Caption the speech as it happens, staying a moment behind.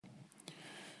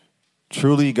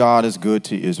Truly God is good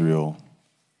to Israel,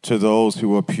 to those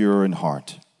who are pure in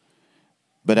heart.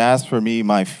 But as for me,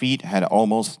 my feet had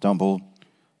almost stumbled,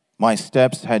 my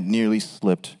steps had nearly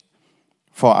slipped.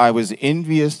 For I was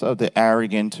envious of the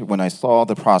arrogant when I saw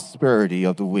the prosperity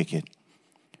of the wicked.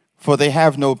 For they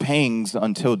have no pangs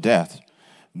until death.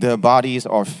 Their bodies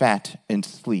are fat and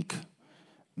sleek.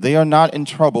 They are not in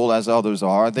trouble as others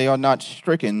are. They are not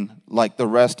stricken like the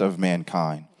rest of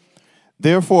mankind.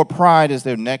 Therefore pride is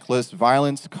their necklace.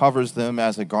 Violence covers them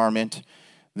as a garment.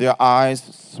 Their eyes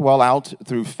swell out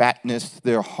through fatness.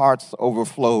 Their hearts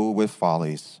overflow with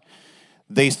follies.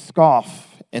 They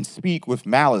scoff and speak with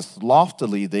malice.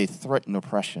 Loftily they threaten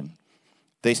oppression.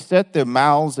 They set their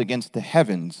mouths against the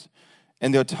heavens,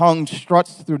 and their tongue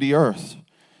struts through the earth.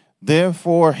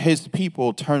 Therefore his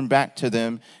people turn back to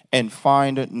them and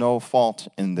find no fault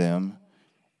in them.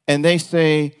 And they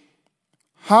say,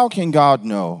 how can God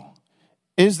know?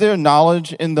 Is there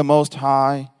knowledge in the Most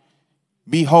High?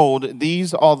 Behold,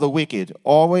 these are the wicked,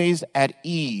 always at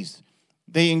ease.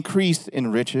 They increase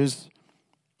in riches.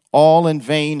 All in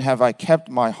vain have I kept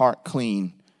my heart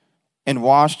clean and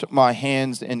washed my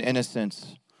hands in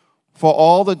innocence. For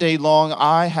all the day long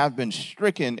I have been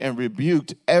stricken and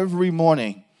rebuked every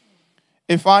morning.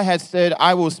 If I had said,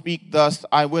 I will speak thus,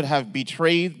 I would have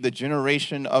betrayed the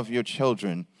generation of your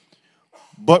children.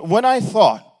 But when I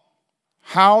thought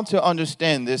how to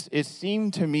understand this, it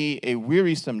seemed to me a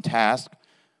wearisome task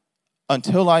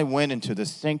until I went into the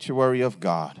sanctuary of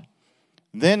God.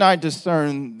 Then I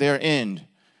discerned their end.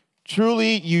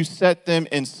 Truly, you set them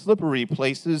in slippery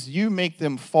places. You make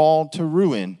them fall to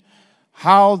ruin.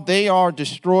 How they are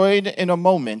destroyed in a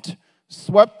moment,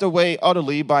 swept away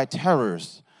utterly by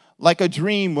terrors. Like a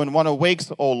dream when one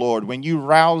awakes, O Lord, when you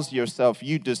rouse yourself,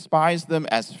 you despise them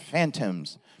as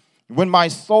phantoms. When my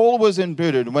soul was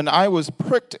embittered, when I was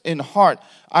pricked in heart,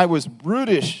 I was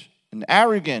brutish and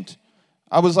arrogant.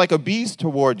 I was like a beast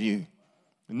toward you.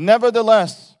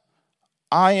 Nevertheless,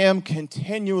 I am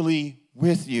continually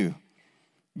with you.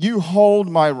 You hold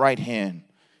my right hand.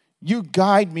 You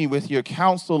guide me with your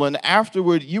counsel, and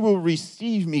afterward you will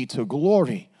receive me to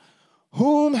glory.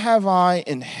 Whom have I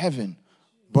in heaven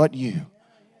but you?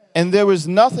 And there is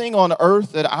nothing on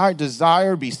earth that I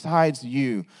desire besides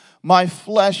you. My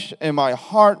flesh and my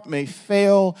heart may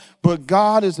fail, but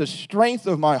God is the strength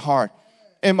of my heart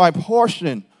and my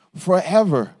portion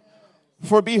forever.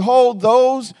 For behold,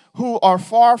 those who are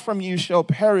far from you shall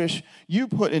perish. You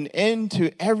put an end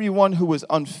to everyone who is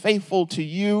unfaithful to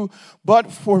you.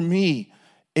 But for me,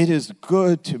 it is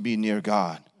good to be near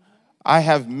God. I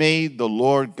have made the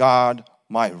Lord God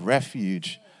my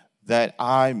refuge, that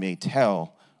I may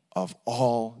tell of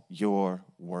all your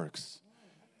works.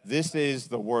 This is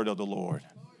the word of the Lord.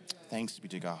 Thanks be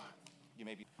to God. You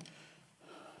may be.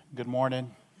 Good morning.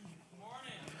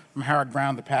 I'm Howard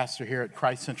Brown, the pastor here at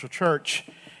Christ Central Church.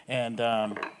 And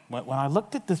when I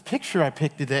looked at this picture I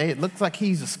picked today, it looks like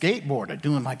he's a skateboarder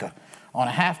doing on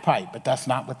a half pipe, but that's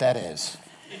not what that is.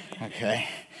 Okay,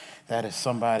 that is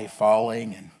somebody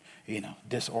falling and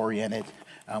disoriented.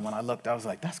 When I looked, I was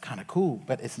like, that's kind of cool,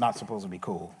 but it's not supposed to be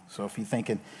cool. So if you're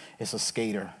thinking it's a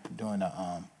skater doing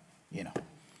a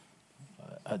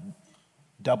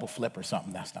double flip or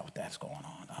something, that's not what that's going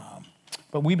on.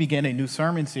 But we begin a new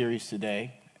sermon series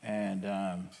today, and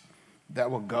that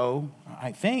will go,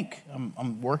 I think,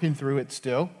 I'm working through it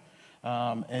still,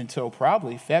 until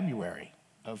probably February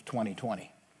of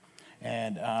 2020.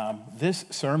 And this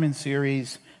sermon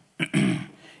series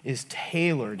is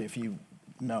tailored, if you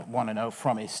want to know,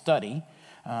 from a study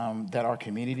that our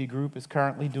community group is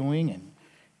currently doing, and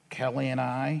Kelly and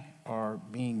I are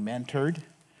being mentored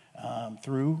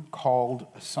through, called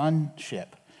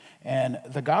Sonship. And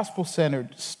the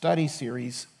gospel-centered study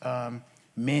series,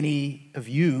 many of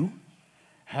you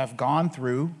have gone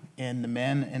through in the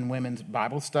men and women's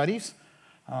Bible studies.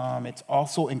 It's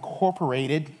also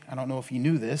incorporated, I don't know if you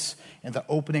knew this, in the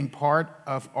opening part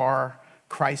of our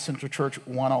Christ Central Church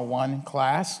 101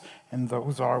 class, and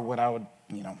those are what I would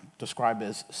describe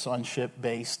as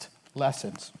sonship-based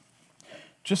lessons.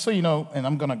 Just so you know, and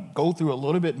I'm going to go through a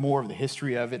little bit more of the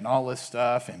history of it and all this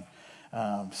stuff, and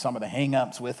some of the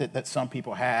hang-ups with it that some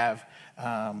people have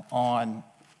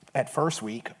at First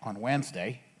Week on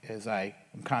Wednesday, as I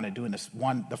am kind of doing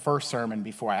the first sermon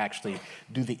before I actually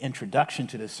do the introduction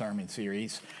to this sermon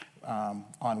series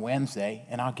on Wednesday,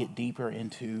 and I'll get deeper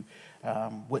into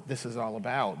what this is all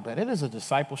about. But it is a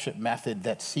discipleship method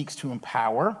that seeks to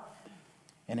empower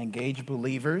and engage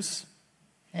believers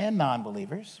and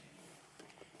non-believers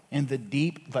in the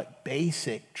deep but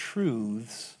basic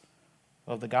truths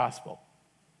of the gospel.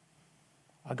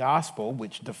 A gospel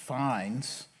which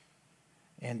defines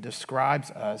and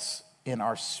describes us in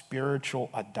our spiritual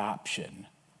adoption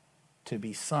to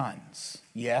be sons.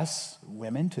 Yes,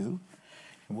 women too.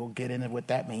 And we'll get into what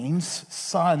that means.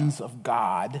 Sons of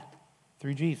God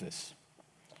through Jesus.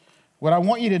 What I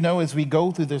want you to know as we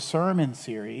go through this sermon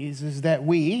series is that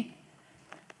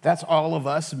that's all of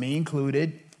us, me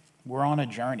included, we're on a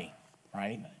journey,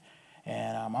 right?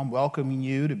 And I'm welcoming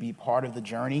you to be part of the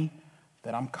journey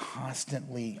that I'm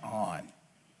constantly on,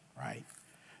 right?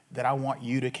 That I want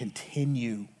you to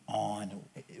continue on,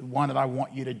 one that I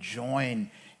want you to join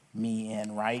me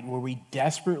in, right? Where we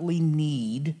desperately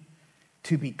need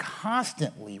to be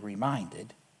constantly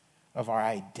reminded of our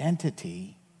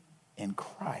identity in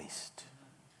Christ.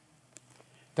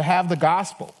 To have the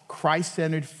gospel,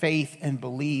 Christ-centered faith and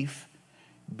belief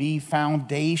be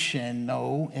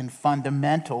foundational and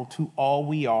fundamental to all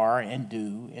we are and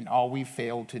do and all we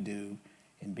fail to do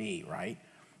and be, right?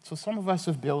 So some of us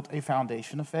have built a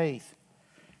foundation of faith.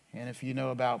 And if you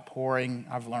know about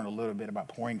I've learned a little bit about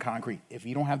pouring concrete. If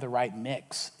you don't have the right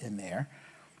mix in there,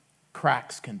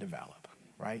 cracks can develop,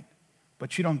 right?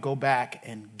 But you don't go back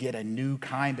and get a new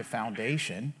kind of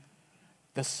foundation.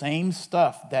 The same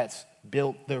stuff that's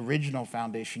built the original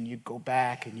foundation, you go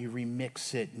back and you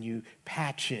remix it and you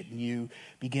patch it and you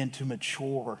begin to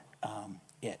mature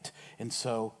it. And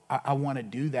so I want to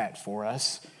do that for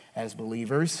us as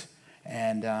believers.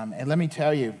 And let me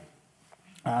tell you,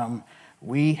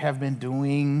 we have been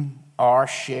doing our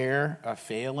share of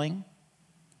failing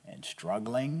and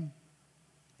struggling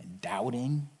and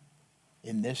doubting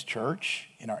in this church,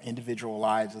 in our individual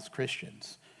lives as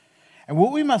Christians. And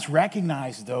what we must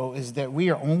recognize, though, is that we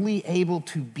are only able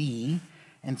to be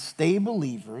and stay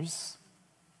believers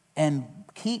and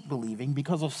keep believing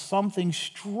because of something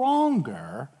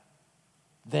stronger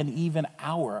than even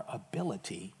our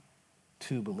ability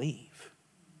to believe,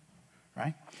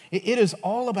 right? It is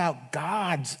all about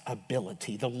God's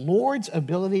ability, the Lord's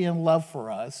ability and love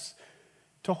for us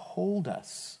to hold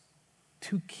us,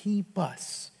 to keep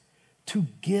us, to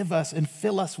give us and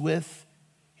fill us with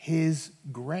His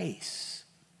grace.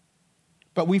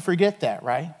 But we forget that,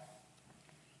 right?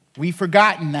 We've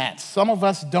forgotten that. Some of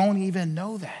us don't even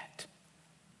know that.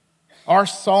 Our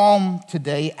psalm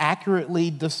today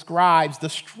accurately describes the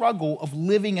struggle of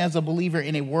living as a believer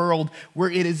in a world where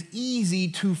it is easy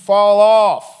to fall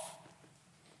off,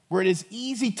 where it is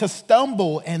easy to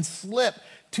stumble and slip,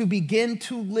 to begin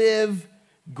to live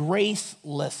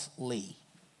gracelessly.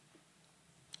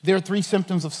 There are 3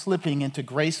 symptoms of slipping into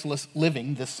graceless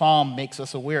living the psalm makes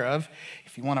us aware of.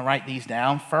 If you want to write these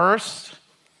down. First,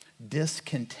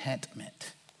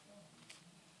 discontentment.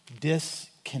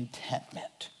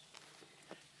 Discontentment.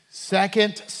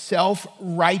 Second,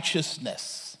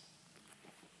 self-righteousness.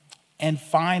 And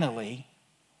finally,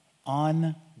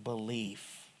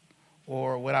 unbelief,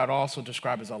 or what I'd also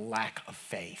describe as a lack of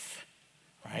faith,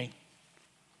 right?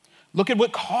 Look at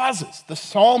what causes the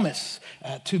psalmist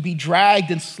to be dragged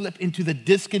and slip into the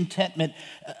discontentment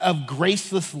of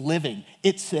graceless living.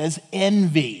 It says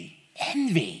envy.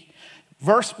 Envy.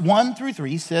 Verse 1 through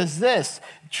 3 says this: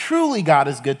 truly God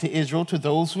is good to Israel, to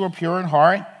those who are pure in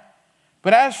heart.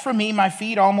 But as for me, my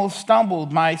feet almost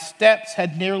stumbled. My steps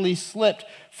had nearly slipped,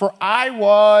 for I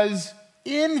was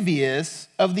envious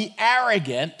of the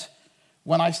arrogant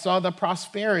when I saw the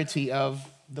prosperity of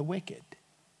the wicked.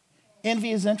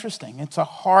 Envy is interesting. It's a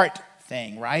heart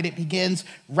thing, right? It begins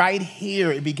right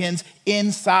here. It begins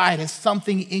inside as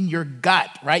something in your gut,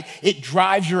 right? It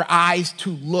drives your eyes to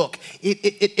look.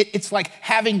 It's like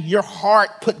having your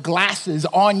heart put glasses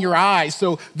on your eyes.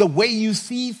 So the way you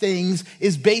see things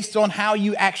is based on how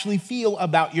you actually feel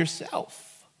about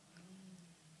yourself.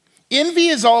 Envy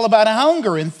is all about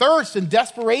hunger and thirst and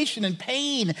desperation and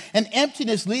pain and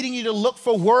emptiness, leading you to look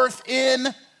for worth in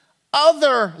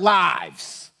other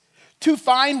lives. To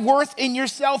find worth in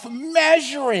yourself,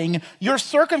 measuring your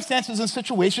circumstances and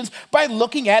situations by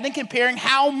looking at and comparing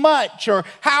how much or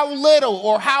how little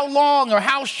or how long or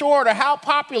how short or how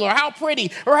popular or how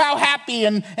pretty or how happy.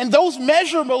 And those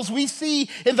measurables we see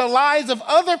in the lives of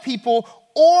other people,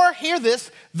 or hear this,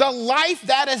 the life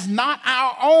that is not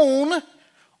our own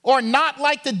or not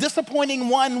like the disappointing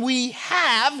one we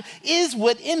have, is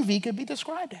what envy could be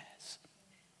described as.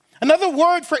 Another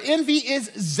word for envy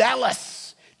is zealous.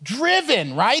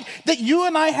 Driven, right? That you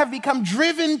and I have become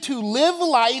driven to live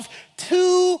life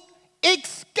to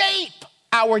escape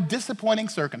our disappointing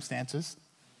circumstances,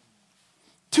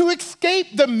 to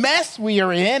escape the mess we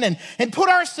are in and put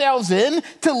ourselves in,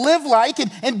 to live like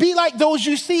and be like those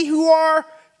you see who are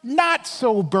not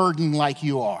so burdened like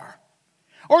you are.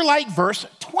 Or like verse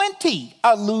 20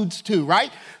 alludes to,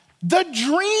 right? The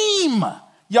dream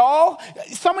Y'all,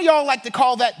 some of y'all like to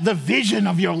call that the vision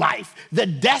of your life, the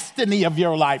destiny of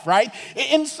your life, right?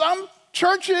 In some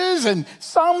churches and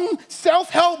some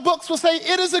self-help books will say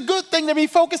it is a good thing to be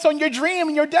focused on your dream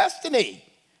and your destiny.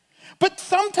 But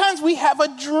sometimes we have a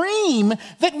dream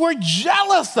that we're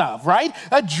jealous of, right?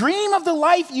 A dream of the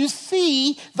life you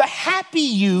see, the happy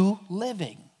you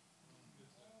living,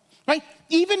 right?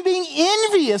 Even being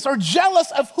envious or jealous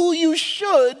of who you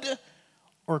should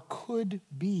or could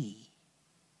be.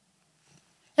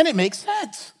 And it makes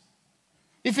sense.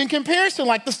 If in comparison,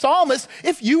 like the psalmist,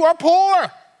 if you are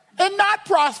poor and not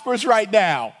prosperous right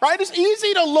now, right? It's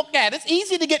easy to look at. It's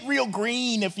easy to get real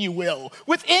green, if you will,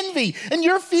 with envy. And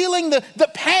you're feeling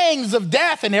the pangs of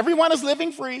death and everyone is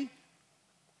living free.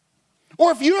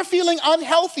 Or if you're feeling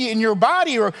unhealthy in your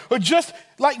body or just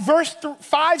like verse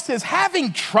 5 says,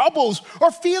 having troubles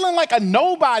or feeling like a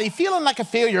nobody, feeling like a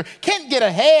failure, can't get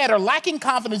ahead or lacking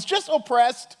confidence, just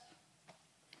oppressed.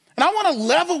 And I want to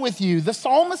level with you. The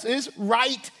psalmist is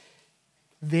right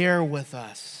there with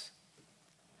us.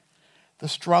 The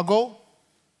struggle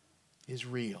is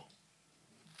real.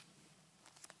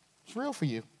 It's real for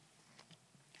you.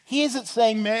 He isn't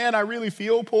saying, man, I really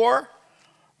feel poor.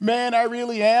 Man, I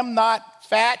really am not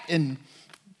fat and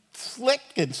slick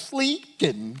and sleek.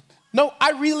 No,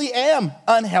 I really am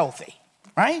unhealthy,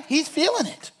 right? He's feeling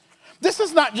it. This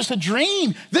is not just a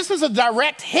dream. This is a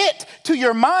direct hit to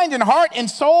your mind and heart and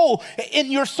soul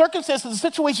in your circumstances and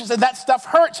situations, and that stuff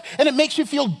hurts, and it makes you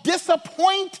feel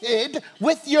disappointed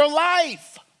with your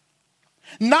life.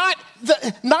 Not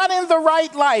in the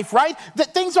right life, right?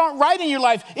 That things aren't right in your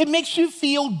life. It makes you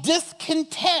feel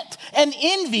discontent and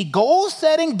envy, goal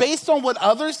setting based on what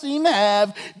others seem to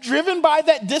have, driven by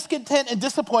that discontent and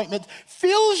disappointment,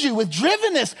 fills you with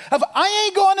drivenness of, I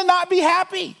ain't going to not be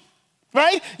happy.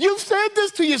 Right? You've said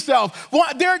this to yourself. Well,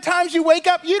 there are times you wake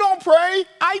up, you don't pray.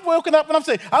 I've woken up and I'm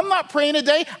saying, I'm not praying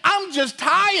today. I'm just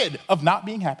tired of not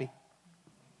being happy.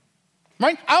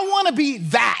 Right? I want to be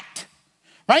that.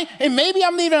 Right? And maybe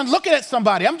I'm not even looking at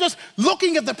somebody. I'm just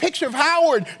looking at the picture of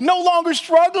Howard, no longer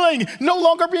struggling, no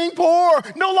longer being poor,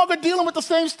 no longer dealing with the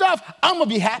same stuff. I'm going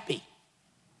to be happy.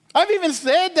 I've even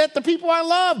said that to people I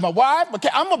love, my wife,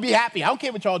 I'm going to be happy. I don't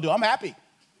care what y'all do. I'm happy.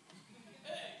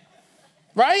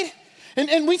 Right?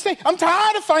 And we say, I'm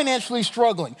tired of financially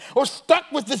struggling or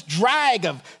stuck with this drag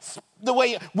of the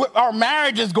way our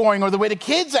marriage is going or the way the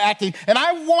kids are acting. And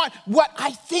I want what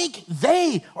I think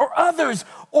they or others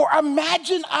or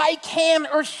imagine I can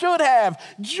or should have.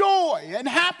 Joy and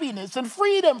happiness and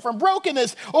freedom from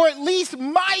brokenness, or at least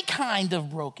my kind of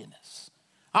brokenness.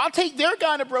 I'll take their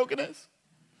kind of brokenness,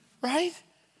 right?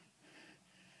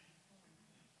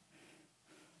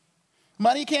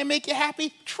 Money can't make you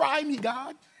happy? Try me,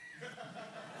 God.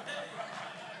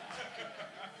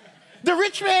 The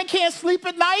rich man can't sleep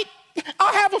at night?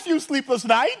 I'll have a few sleepless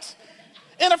nights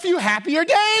and a few happier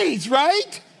days,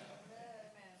 right?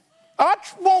 I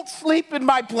won't sleep in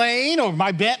my plane or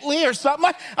my Bentley or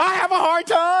something. I have a hard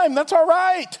time. That's all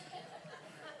right.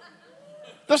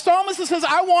 The psalmist says,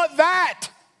 I want that,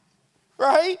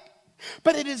 right?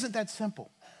 But it isn't that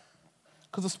simple.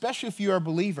 Because especially if you're a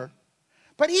believer,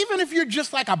 but even if you're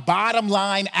just like a bottom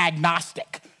line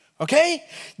agnostic, okay?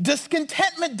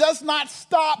 Discontentment does not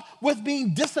stop with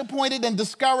being disappointed and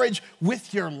discouraged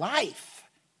with your life.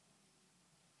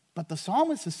 But the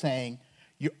psalmist is saying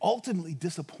you're ultimately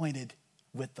disappointed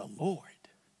with the Lord.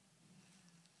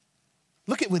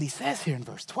 Look at what he says here in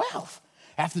verse 12.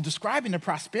 After describing the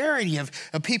prosperity of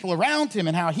people around him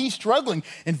and how he's struggling,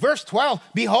 in verse 12,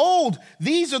 behold,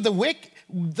 these are the wicked,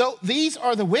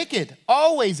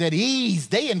 always at ease.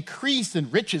 They increase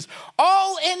in riches,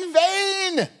 all in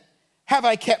vain. Have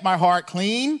I kept my heart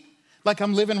clean, like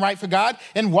I'm living right for God,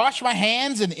 and washed my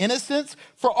hands in innocence?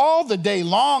 For all the day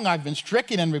long I've been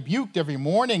stricken and rebuked every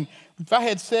morning. If I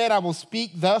had said I will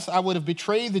speak thus, I would have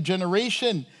betrayed the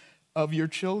generation of your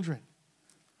children.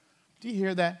 Do you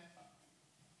hear that?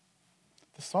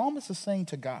 The psalmist is saying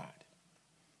to God,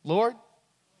 Lord,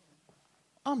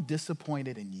 I'm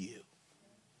disappointed in you.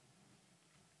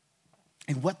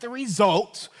 And what the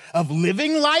results of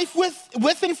living life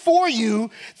with and for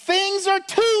you, things are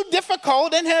too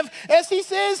difficult and have, as he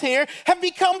says here, have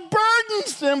become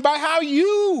burdensome by how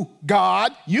you,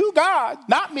 God,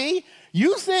 not me,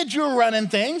 you said you're running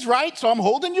things, right? So I'm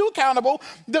holding you accountable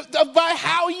by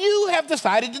how you have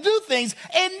decided to do things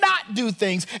and not do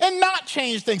things and not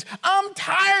change things. I'm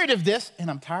tired of this and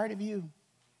I'm tired of you.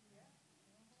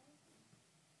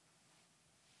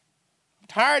 I'm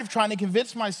tired of trying to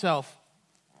convince myself,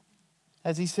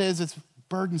 as he says, it's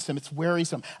burdensome, it's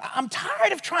wearisome. I'm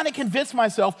tired of trying to convince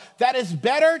myself that it's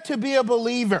better to be a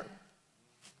believer.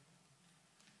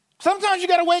 Sometimes you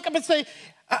got to wake up and say,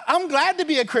 I'm glad to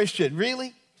be a Christian,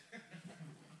 really?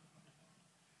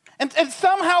 And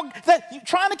somehow, that you're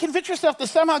trying to convince yourself that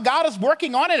somehow God is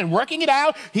working on it and working it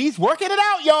out. He's working it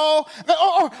out, y'all.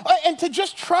 And to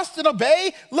just trust and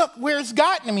obey, look where it's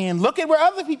gotten me, and look at where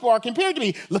other people are compared to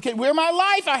me. Look at where my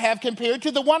life I have compared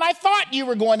to the one I thought you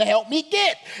were going to help me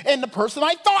get, and the person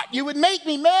I thought you would make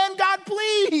me. Man, God,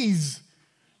 please.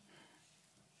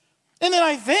 And then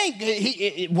I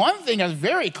think one thing that's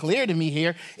very clear to me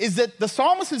here is that the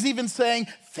psalmist is even saying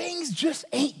things just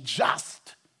ain't just.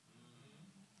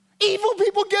 Evil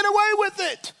people get away with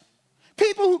it.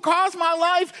 People who cause my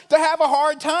life to have a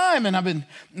hard time. And I've been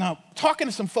talking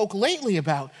to some folk lately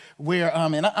about where,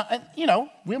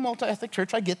 we're a multi-ethnic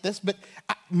church, I get this, but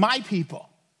my people,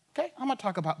 okay? I'm going to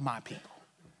talk about my people.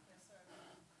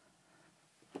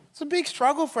 It's a big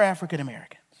struggle for African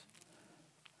Americans.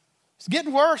 It's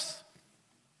getting worse.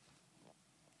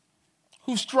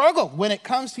 Who struggle when it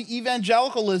comes to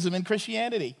evangelicalism and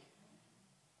Christianity.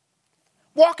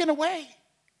 Walking away.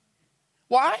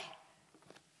 Why?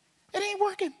 It ain't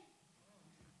working.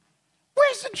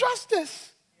 Where's the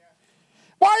justice?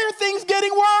 Why are things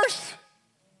getting worse?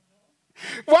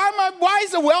 Why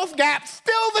is the wealth gap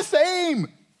still the same?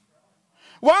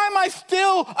 Why am I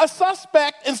still a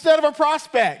suspect instead of a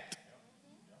prospect?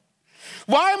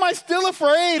 Why am I still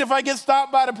afraid if I get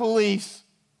stopped by the police?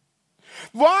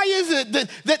 Why is it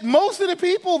that most of the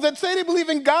people that say they believe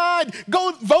in God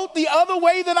go vote the other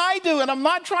way than I do? And I'm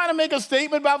not trying to make a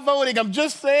statement about voting. I'm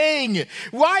just saying,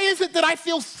 why is it that I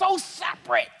feel so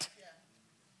separate?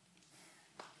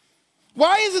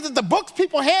 Why is it that the books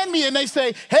people hand me and they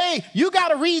say, hey, you got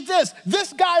to read this.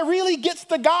 This guy really gets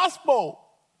the gospel,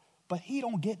 but he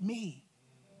don't get me.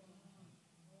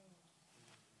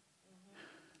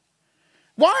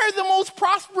 Why are the most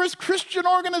prosperous Christian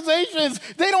organizations,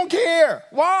 they don't care?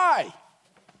 Why?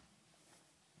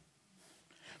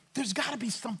 There's got to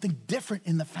be something different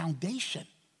in the foundation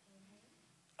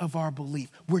of our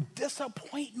belief, where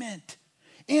disappointment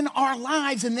in our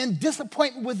lives and then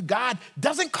disappointment with God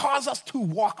doesn't cause us to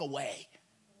walk away.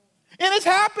 And it's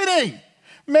happening.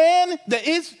 Man,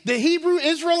 the Hebrew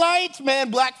Israelites,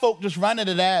 man, black folk just run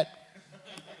into that.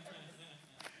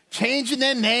 Changing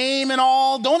their name and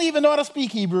all, don't even know how to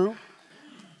speak Hebrew.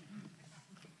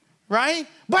 Right?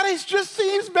 But it just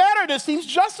seems better. There seems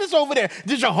justice over there.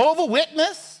 The Jehovah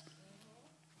Witness,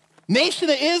 Nation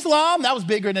of Islam, that was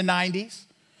bigger in the 90s.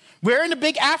 Wearing the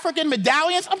big African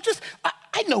medallions.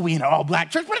 I know we ain't an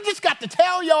all-black church, but I just got to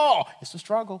tell y'all, it's a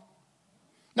struggle.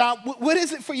 Now, what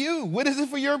is it for you? What is it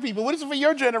for your people? What is it for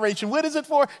your generation? What is it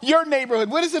for your neighborhood?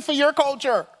 What is it for your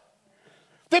culture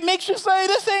that makes you say,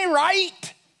 this ain't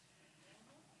right?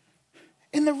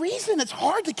 And the reason it's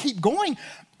hard to keep going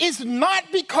is not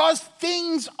because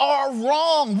things are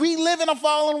wrong. We live in a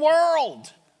fallen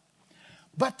world.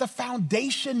 But the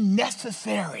foundation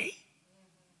necessary,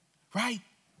 right,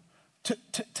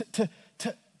 to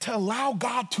allow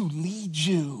God to lead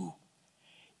you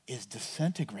is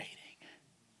disintegrating.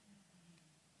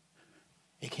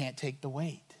 It can't take the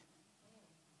weight.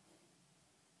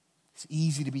 It's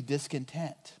easy to be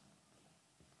discontent.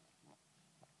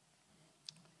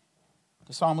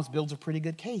 The psalmist builds a pretty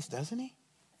good case, doesn't he?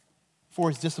 For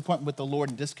his disappointment with the Lord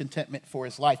and discontentment for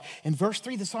his life. In verse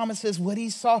 3, the psalmist says, when he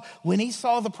saw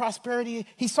the prosperity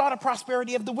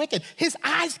of the wicked. His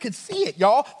eyes could see it,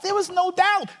 y'all. There was no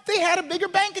doubt. They had a bigger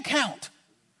bank account.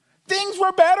 Things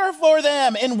were better for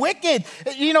them. And wicked,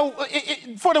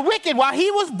 for the wicked, while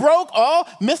he was broke,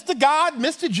 Mr. God,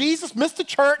 Mr. Jesus, Mr.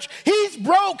 Church, he's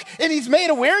broke and he's made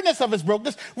awareness of his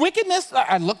brokenness. Wickedness,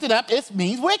 I looked it up, it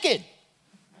means wicked.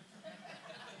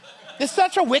 It's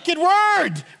such a wicked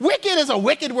word. Wicked is a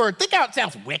wicked word. Think how it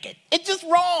sounds, wicked. It's just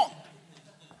wrong.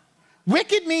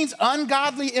 Wicked means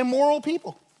ungodly, immoral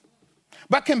people.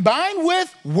 But combined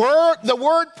with the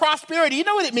word prosperity, you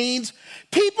know what it means?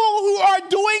 People who are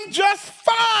doing just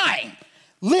fine,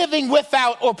 living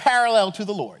without or parallel to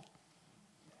the Lord.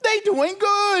 They doing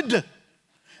good.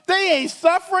 They ain't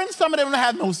suffering. Some of them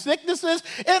have no sicknesses.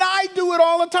 And I do it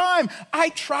all the time. I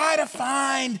try to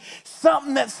find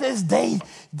something that says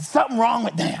something wrong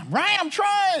with them, right? I'm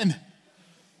trying.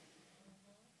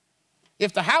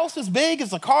 If the house is big, if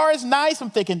the car is nice,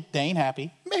 I'm thinking, they ain't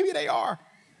happy. Maybe they are.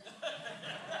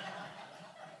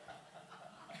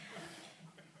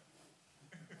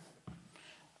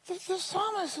 The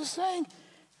psalmist is saying,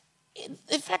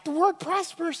 in fact, the word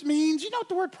prosperous means, you know what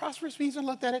the word prosperous means? I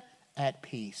looked at it. At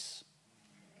peace.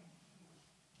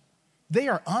 They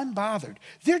are unbothered.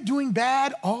 They're doing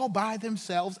bad all by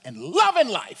themselves and loving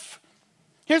life.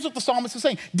 Here's what the psalmist is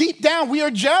saying. Deep down, we are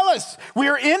jealous. We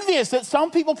are envious that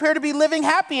some people appear to be living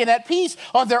happy and at peace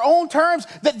on their own terms,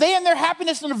 that they and their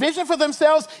happiness and a vision for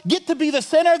themselves get to be the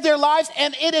center of their lives,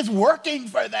 and it is working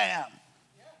for them.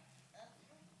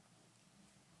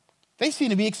 They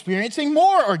seem to be experiencing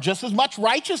more or just as much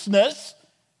righteousness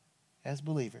as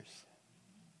believers.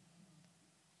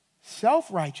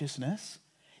 Self-righteousness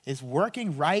is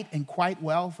working right and quite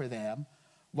well for them,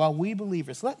 while we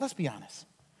believers, let's be honest,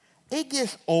 it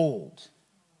gets old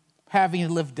having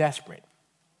to live desperate,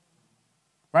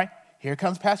 right? Here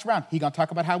comes Pastor Brown. He's going to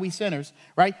talk about how we sinners,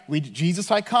 right?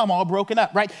 Jesus, I come all broken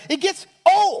up, right? It gets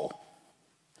old,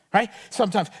 right?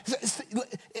 Sometimes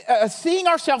seeing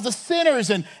ourselves as sinners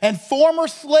and former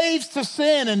slaves to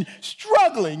sin and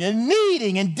struggling and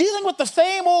needing and dealing with the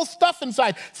same old stuff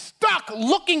inside, stuck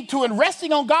looking to and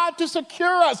resting on God to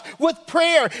secure us with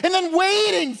prayer, and then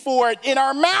waiting for it in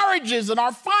our marriages and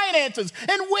our finances,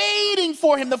 and waiting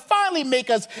for him to finally make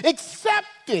us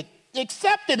accepted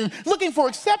and looking for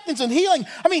acceptance and healing.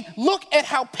 I mean, look at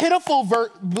how pitiful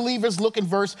believers look in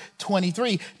verse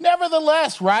 23.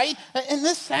 Nevertheless, right? And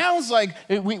this sounds like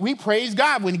we praise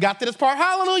God when he got to this part.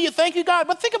 Hallelujah, thank you, God.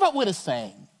 But think about what it's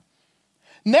saying.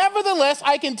 Nevertheless,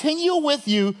 I continue with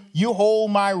you. You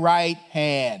hold my right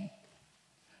hand.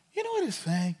 You know what it's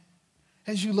saying?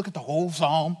 As you look at the whole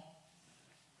psalm,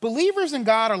 believers in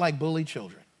God are like bullied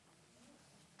children.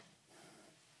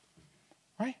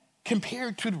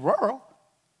 Compared to the world,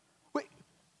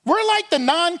 we're like the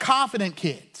non-confident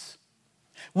kids.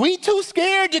 We too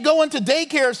scared to go into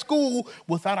daycare school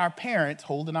without our parents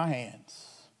holding our hands.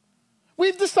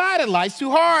 We've decided life's too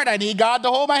hard. I need God to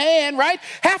hold my hand, right?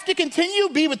 Have to continue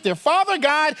to be with their Father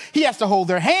God. He has to hold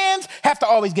their hands, have to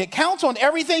always get counsel on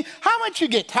everything. How much you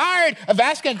get tired of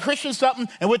asking a Christian something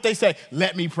and what they say,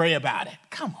 let me pray about it.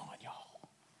 Come on, y'all.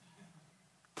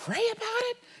 Pray about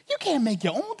it? You can't make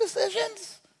your own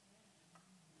decisions.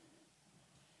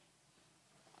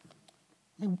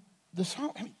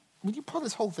 When you pull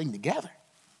this whole thing together,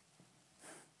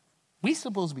 we're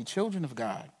supposed to be children of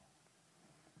God,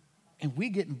 and we're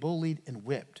getting bullied and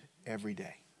whipped every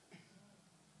day.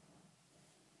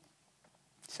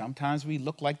 Sometimes we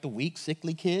look like the weak,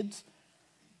 sickly kids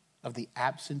of the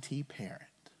absentee parent.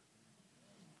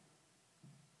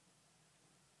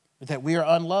 That we are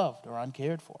unloved or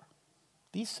uncared for.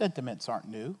 These sentiments aren't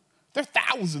new. They're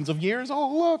thousands of years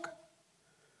old. Look.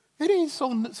 It ain't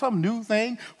some new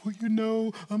thing. Well, you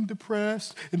know, I'm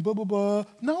depressed and blah, blah, blah.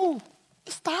 No,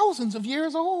 it's thousands of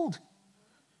years old.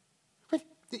 But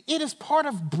it is part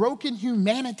of broken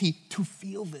humanity to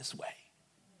feel this way.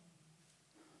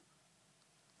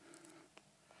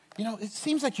 You know, it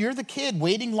seems like you're the kid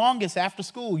waiting longest after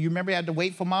school. You remember you had to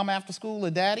wait for mom after school or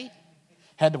daddy?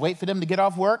 Had to wait for them to get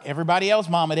off work. Everybody else,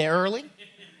 mama there early.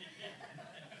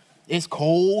 It's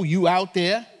cold, you out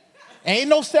there. Ain't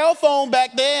no cell phone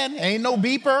back then. Ain't no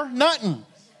beeper, nothing.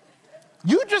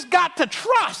 You just got to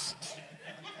trust.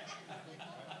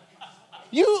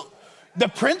 The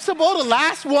principal, the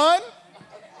last one,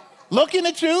 looking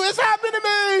at you, it's happened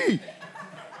to me.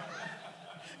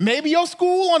 Maybe your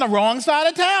school on the wrong side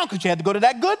of town because you had to go to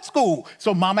that good school.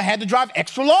 So mama had to drive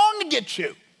extra long to get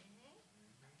you.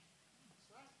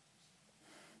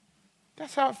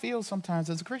 That's how it feels sometimes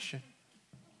as a Christian.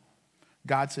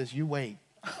 God says, you wait.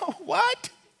 What?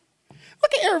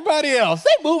 Look at everybody else.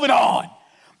 They moving on.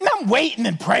 I'm waiting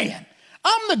and praying.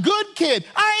 I'm the good kid.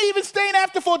 I ain't even staying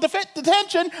after for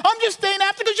detention. I'm just staying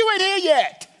after because you ain't here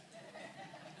yet.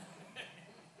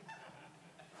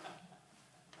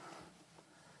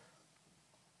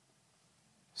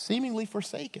 Seemingly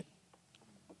forsaken.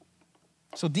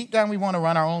 So deep down we want to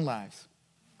run our own lives.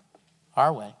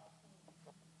 Our way.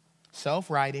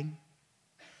 Self-writing.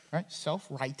 Right?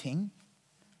 Self-writing.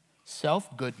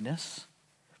 Self-goodness,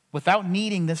 without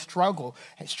needing this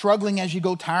struggling as you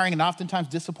go tiring and oftentimes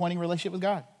disappointing relationship with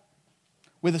God.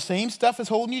 Where the same stuff is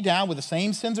holding you down, where the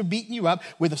same sins are beating you up,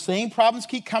 where the same problems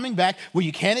keep coming back, where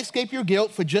you can't escape your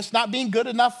guilt for just not being good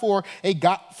enough for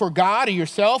God or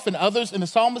yourself and others. And the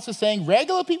psalmist is saying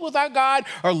regular people without God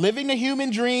are living the human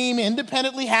dream,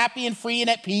 independently happy and free and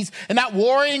at peace, and not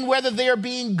worrying whether they're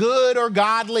being good or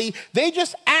godly. They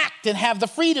just act and have the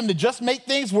freedom to just make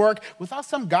things work without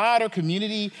some God or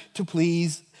community to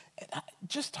please.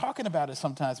 Just talking about it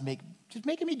sometimes just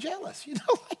making me jealous. You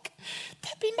know, like,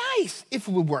 that'd be nice if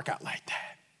it would work out like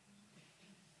that.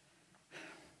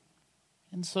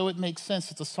 And so it makes sense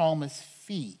that the psalmist's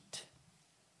feet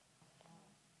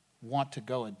want to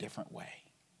go a different way.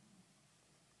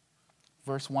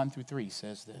 Verse 1-3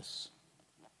 says this.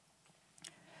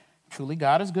 Truly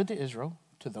God is good to Israel,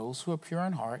 to those who are pure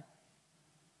in heart.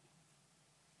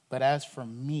 But as for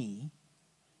me,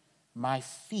 My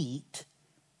feet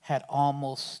had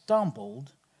almost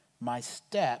stumbled. My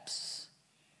steps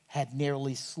had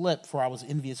nearly slipped, for I was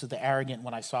envious of the arrogant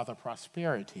when I saw the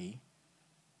prosperity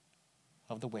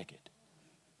of the wicked.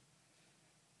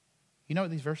 You know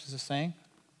what these verses are saying?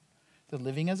 That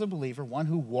living as a believer, one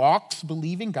who walks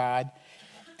believing God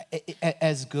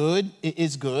as good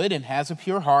is good and has a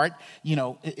pure heart. You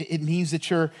know, it means that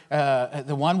you're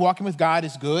the one walking with God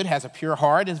is good, has a pure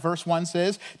heart, as verse 1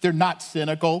 says. They're not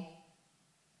cynical.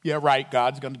 Yeah, right,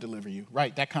 God's going to deliver you.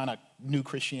 Right, that kind of new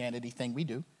Christianity thing we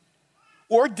do.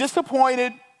 Or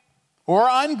disappointed or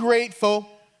ungrateful.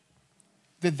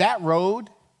 That road,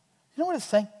 you know what it's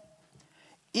saying?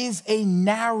 Is a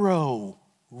narrow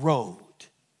road.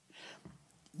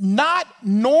 Not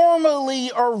normally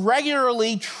or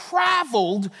regularly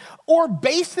traveled, or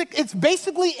it's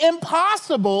basically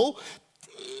impossible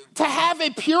to have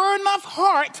a pure enough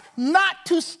heart not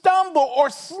to stumble or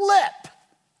slip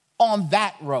on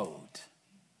that road.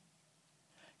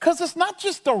 Because it's not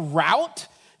just the route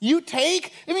you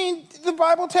take. I mean, the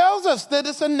Bible tells us that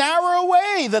it's a narrow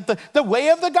way, that the way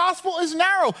of the gospel is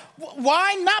narrow.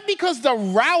 Why? Not because the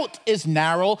route is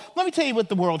narrow. Let me tell you what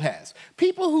the world has.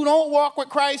 People who don't walk with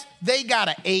Christ, they got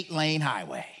an 8-lane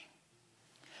highway.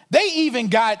 They even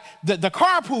got the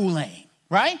carpool lane,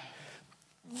 right?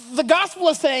 The gospel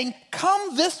is saying,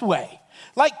 come this way.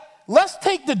 Like, let's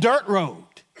take the dirt road,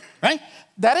 right?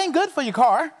 That ain't good for your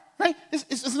car. Right?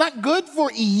 It's not good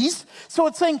for ease. So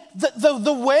it's saying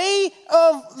the way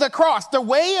of the cross, the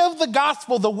way of the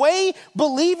gospel, the way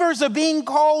believers are being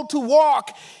called to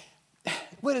walk,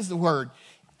 what is the word?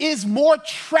 Is more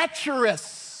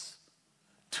treacherous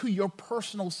to your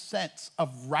personal sense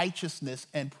of righteousness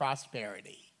and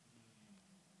prosperity.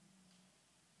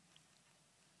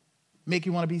 Make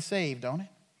you want to be saved, don't it?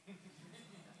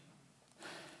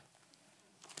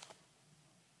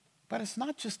 But it's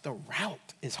not just the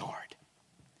route is hard,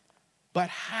 but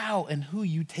how and who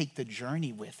you take the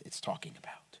journey with, it's talking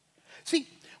about. See,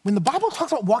 when the Bible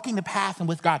talks about walking the path and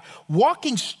with God,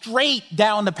 walking straight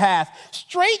down the path,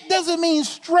 straight doesn't mean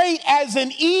straight as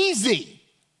in easy.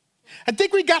 I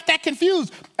think we got that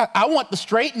confused. I want the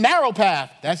straight and narrow path.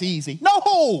 That's easy.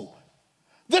 No,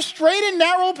 the straight and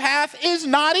narrow path is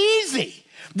not easy.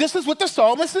 This is what the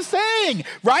psalmist is saying,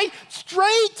 right?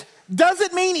 Straight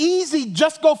doesn't mean easy,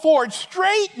 just go forward.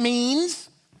 Straight means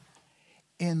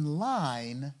in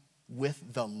line with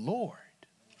the Lord.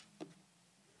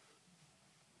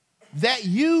 That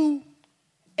you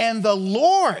and the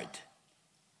Lord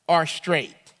are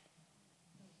straight.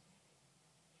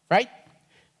 Right?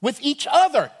 With each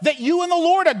other. That you and the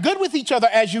Lord are good with each other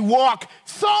as you walk.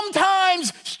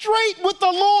 Sometimes straight with the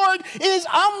Lord is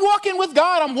I'm walking with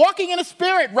God. I'm walking in a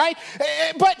spirit, right?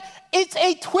 But it's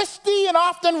a twisty and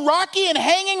often rocky and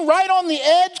hanging right on the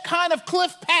edge kind of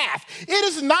cliff path. It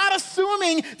is not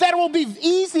assuming that it will be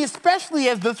easy, especially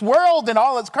as this world and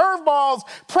all its curveballs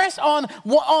press on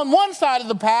one side of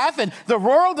the path, and the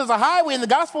world is a highway and the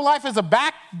gospel life is a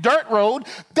back dirt road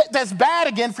that's bad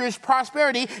again for your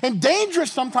prosperity and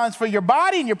dangerous sometimes for your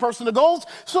body and your personal goals.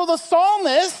 So the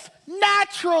psalmist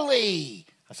naturally,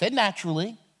 I said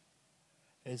naturally,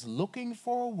 is looking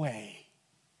for a way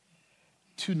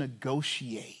to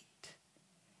negotiate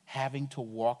having to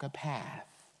walk a path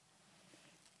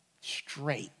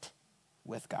straight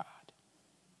with God.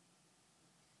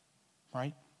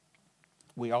 Right?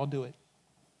 We all do it.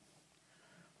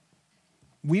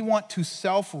 We want to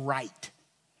self-right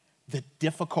the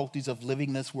difficulties of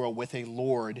living this world with a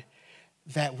Lord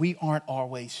that we aren't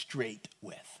always straight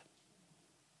with.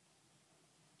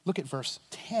 Look at verse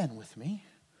 10 with me.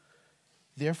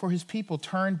 Therefore his people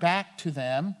turn back to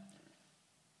them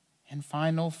and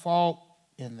find no fault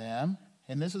in them.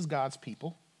 And this is God's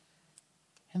people.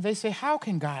 And they say, how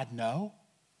can God know?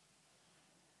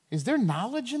 Is there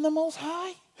knowledge in the Most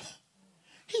High?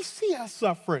 He see us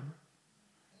suffering.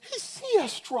 He see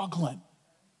us struggling.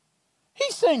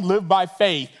 He's saying live by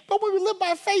faith. But when we live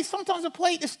by faith, sometimes the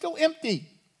plate is still empty.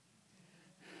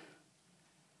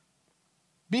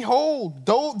 Behold,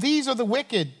 though these are the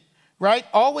wicked, right?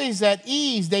 Always at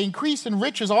ease, they increase in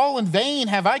riches, all in vain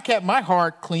have I kept my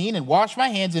heart clean and washed my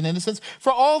hands in innocence.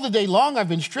 For all the day long I've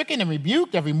been stricken and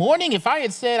rebuked every morning. If I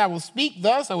had said I will speak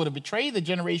thus, I would have betrayed the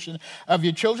generation of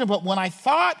your children. But when I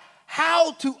thought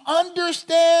how to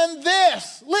understand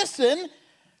this, listen,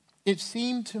 it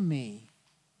seemed to me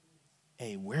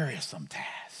a wearisome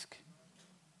task.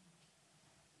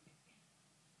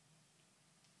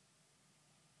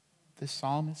 This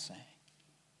psalm is saying,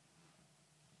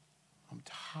 I'm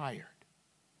tired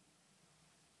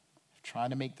of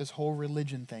trying to make this whole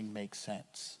religion thing make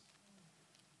sense.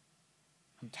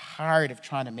 I'm tired of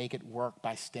trying to make it work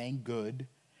by staying good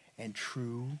and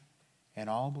true and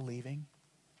all believing.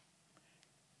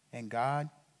 And God,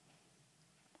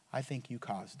 I think you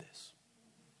caused this.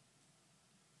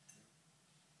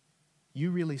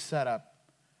 You really set up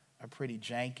a pretty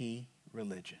janky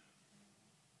religion.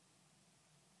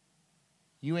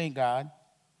 You ain't God.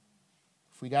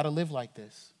 If we got to live like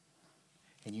this,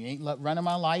 and you ain't running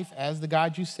my life as the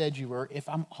God you said you were, if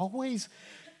I'm always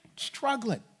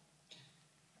struggling,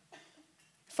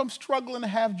 if I'm struggling to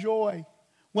have joy,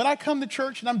 when I come to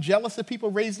church and I'm jealous of people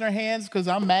raising their hands because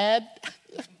I'm mad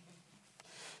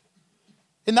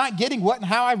and not getting what and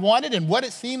how I wanted and what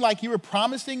it seemed like you were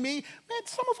promising me, man,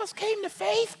 some of us came to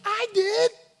faith. I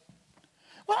did.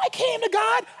 When I came to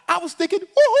God, I was thinking,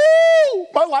 woohoo,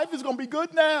 my life is going to be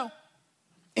good now.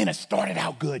 And it started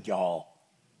out good, y'all.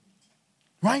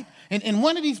 Right? And in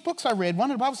one of these books I read,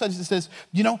 one of the Bible studies, it says,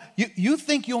 you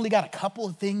think you only got a couple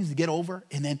of things to get over.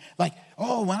 And then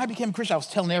when I became a Christian, I was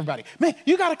telling everybody, man,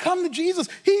 you got to come to Jesus.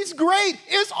 He's great.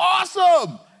 It's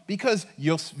awesome. Because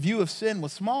your view of sin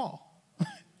was small.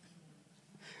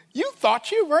 You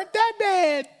thought you weren't that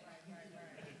bad.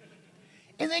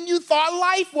 And then you thought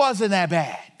life wasn't that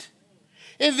bad.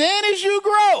 And then as you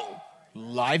grow,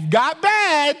 life got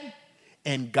bad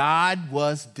and God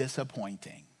was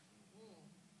disappointing.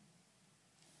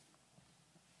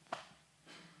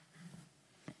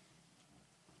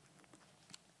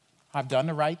 I've done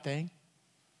the right thing.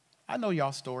 I know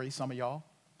y'all's stories, some of y'all.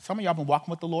 Some of y'all been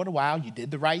walking with the Lord a while. You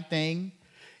did the right thing.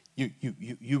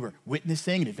 You were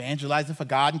witnessing and evangelizing for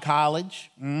God in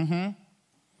college.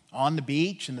 On the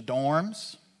beach, in the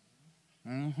dorms.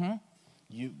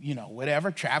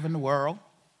 Whatever, traveling the world.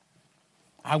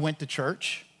 I went to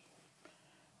church.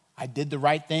 I did the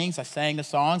right things. I sang the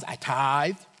songs. I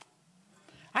tithed.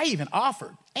 I even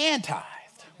offered and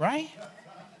tithed, right?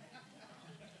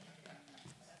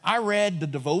 I read the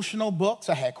devotional books.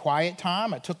 I had quiet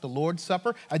time. I took the Lord's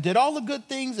Supper. I did all the good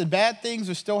things, and bad things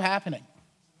are still happening.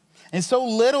 And so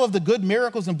little of the good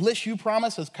miracles and bliss you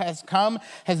promised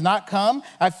has not come.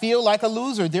 I feel like a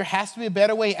loser. There has to be a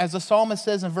better way. As the psalmist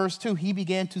says in verse 2, he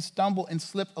began to stumble and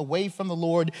slip away from the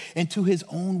Lord into his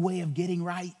own way of getting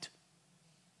right.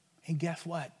 And guess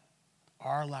what?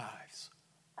 Our lives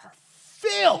are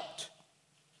filled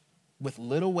with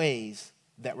little ways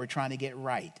that we're trying to get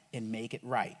right and make it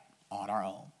right on our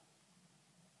own.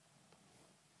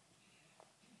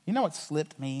 You know what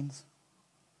slipped means?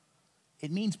 It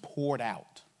means poured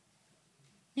out.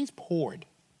 It means poured.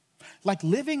 Like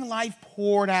living life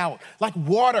poured out. Like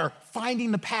water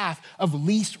finding the path of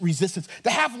least resistance.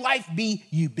 To have life be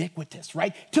ubiquitous,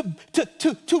 right?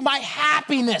 To my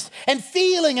happiness and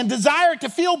feeling and desire to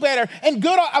feel better and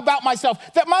good about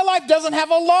myself. That my life doesn't have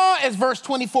a law, as verse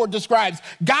 24 describes.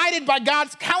 Guided by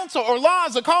God's counsel or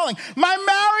laws or calling. My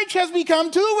marriage has become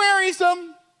too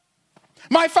wearisome.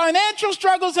 My financial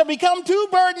struggles have become too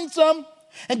burdensome.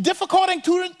 And difficult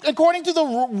according to the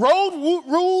road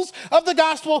rules of the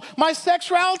gospel. My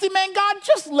sexuality, man, God,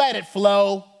 just let it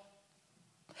flow.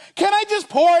 Can I just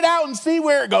pour it out and see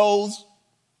where it goes?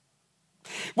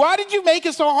 Why did you make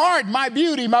it so hard? My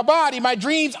beauty, my body, my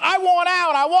dreams. I want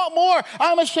out. I want more.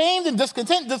 I'm ashamed and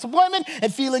discontent, disappointment,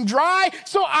 and feeling dry.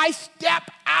 So I step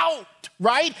out.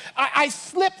 Right? I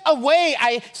slip away.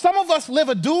 Some of us live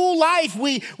a dual life.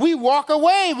 We walk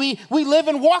away. We live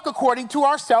and walk according to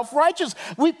our self-righteous.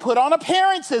 We put on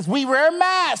appearances. We wear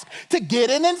masks to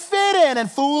get in and fit in and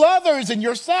fool others and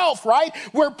yourself, right?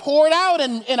 We're poured out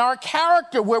in our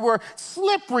character, where we're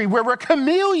slippery, where we're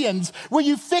chameleons, where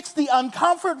you fix the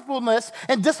uncomfortableness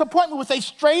and disappointment with a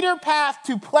straighter path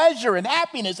to pleasure and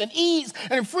happiness and ease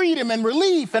and freedom and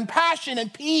relief and passion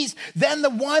and peace than the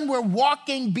one we're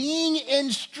walking, being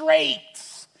in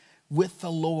straits with the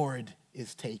Lord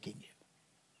is taking you.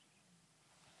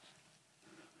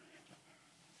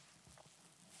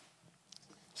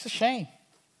 It's a shame.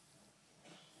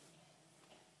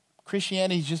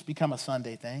 Christianity's just become a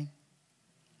Sunday thing,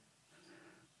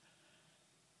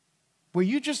 where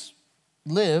you just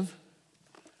live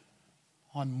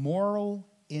on moral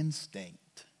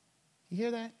instinct. You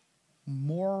hear that?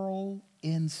 Moral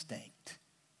instinct.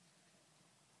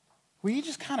 Where you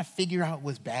just kind of figure out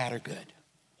what's bad or good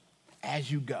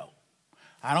as you go.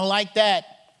 I don't like that.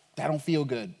 That don't feel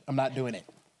good. I'm not doing it,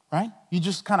 right? You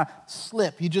just kind of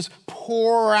slip. You just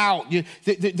pour out.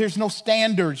 There's no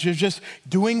standards. You're just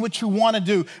doing what you want to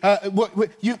do.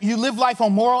 You live life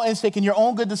on moral instinct and your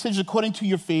own good decisions according to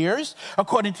your fears,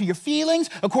 according to your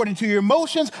feelings, according to your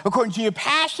emotions, according to your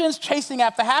passions, chasing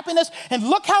after happiness. And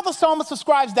look how the psalmist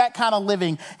describes that kind of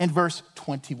living in verse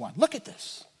 21. Look at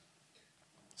this.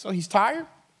 So he's tired,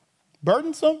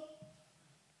 burdensome.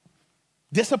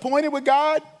 disappointed with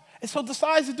God, and so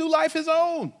decides to do life his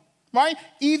own, right?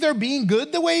 Either being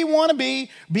good the way you want to be,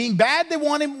 being bad the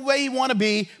way you want to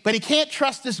be, but he can't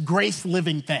trust this grace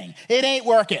living thing. It ain't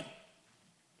working.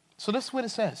 So this is what it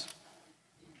says.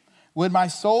 When my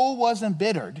soul was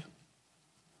embittered,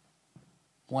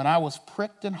 when I was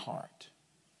pricked in heart,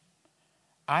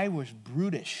 I was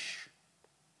brutish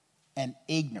and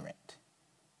ignorant.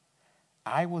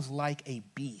 I was like a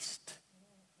beast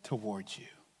towards you.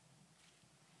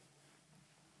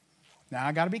 Now,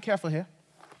 I got to be careful here.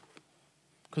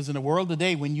 Because in the world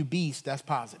today, when you beast, that's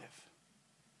positive.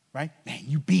 Right? Man,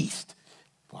 you beast.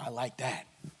 Boy, I like that.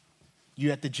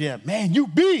 You at the gym. Man, you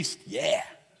beast. Yeah.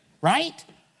 Right?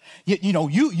 You know,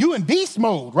 you in beast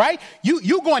mode, right?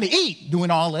 You going to eat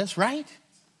doing all this, right?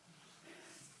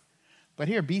 But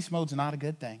here, beast mode's not a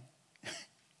good thing.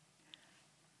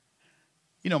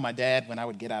 You know, my dad, when I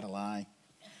would get out of line,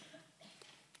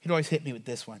 he'd always hit me with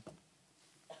this one.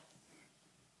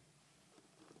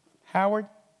 Howard,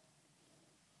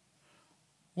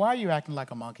 why are you acting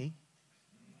like a monkey?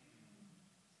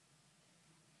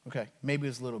 Okay, maybe it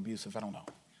was a little abusive, I don't know.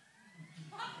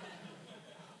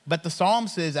 But the psalm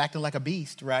says acting like a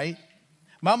beast, right?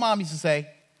 My mom used to say,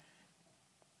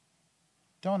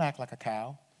 don't act like a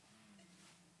cow.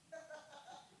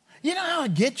 You know how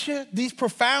it gets you, these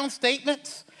profound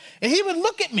statements? And he would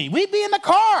look at me. We'd be in the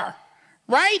car,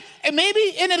 right? And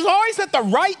it's always at the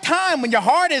right time when your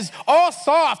heart is all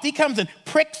soft. He comes and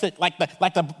pricks it like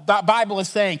the Bible is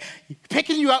saying,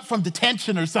 picking you up from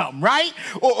detention or something, right?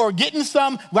 Or getting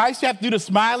some, well, I used to have to do the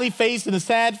smiley face and the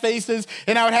sad faces,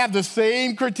 and I would have the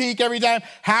same critique every time.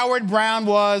 Howard Brown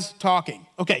was talking.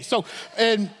 Okay, so,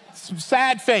 and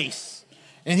sad face.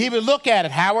 And he would look at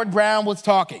it. Howard Brown was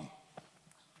talking.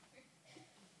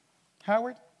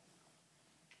 Howard,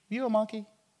 you a monkey?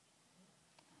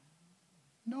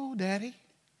 No, Daddy.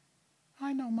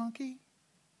 I know monkey.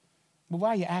 But why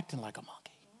are you acting like a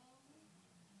monkey?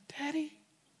 Daddy,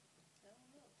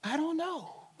 I don't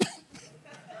know.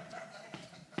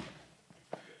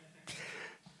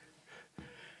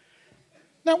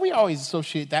 Now, we always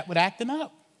associate that with acting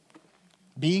up.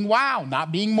 Being wild,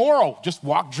 not being moral. Just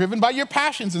driven by your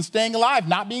passions and staying alive,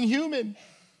 not being human.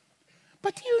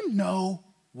 But do you know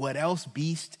what else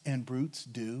beasts and brutes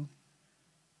do?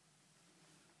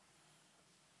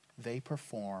 They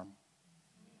perform.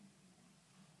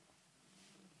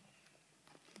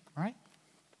 Right?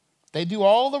 They do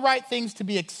all the right things to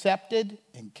be accepted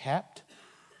and kept.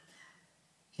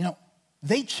 You know,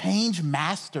 they change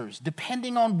masters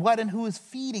depending on what and who is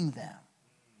feeding them.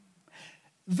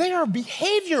 They are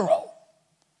behavioral,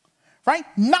 right?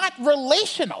 Not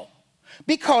relational.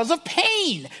 Because of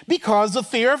pain, because of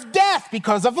fear of death,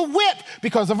 because of a whip,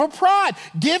 because of a prod,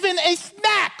 given a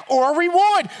snack or a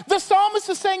reward. The psalmist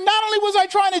is saying, not only was I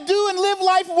trying to do and live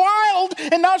life wild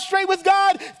and not straight with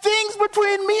God, things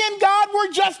between me and God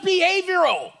were just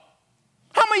behavioral.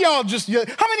 How many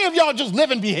of y'all just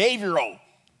living behavioral?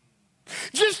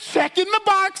 Just checking the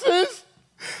boxes.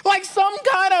 Like some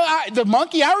kind of, the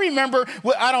monkey, I remember,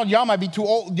 y'all might be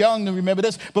too young to remember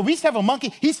this, but we used to have a monkey.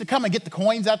 He used to come and get the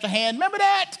coins out your hand. Remember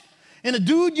that? And the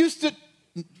dude used to,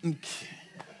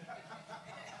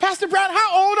 Pastor Brown,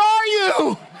 how old are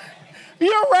you?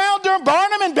 You're around during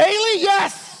Barnum and Bailey?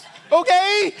 Yes.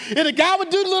 Okay. And the guy would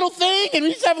do the little thing, and we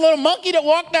used to have a little monkey that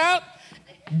walked out,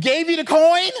 gave you the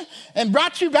coin, and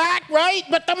brought you back, right?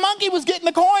 But the monkey was getting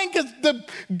the coin because the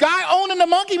guy owning the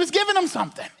monkey was giving him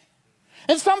something.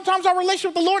 And sometimes our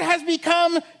relationship with the Lord has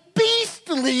become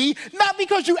beastly, not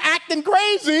because you're acting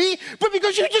crazy, but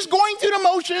because you're just going through the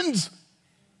motions.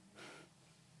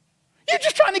 You're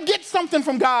just trying to get something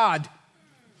from God.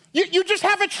 You just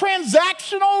have a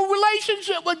transactional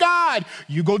relationship with God.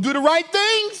 You go do the right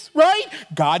things, right?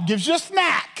 God gives you a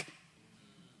snack.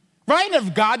 Right? And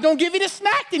if God don't give you the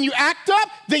snack, then you act up,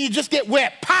 then you just get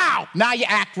whipped. Pow! Now you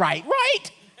act right,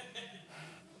 right?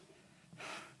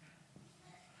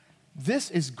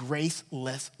 This is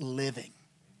graceless living.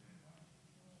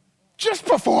 Just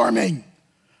performing.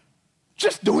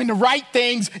 Just doing the right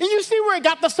things. And you see where it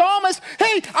got the psalmist.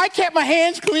 Hey, I kept my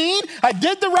hands clean. I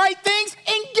did the right things.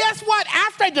 And guess what?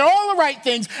 After I did all the right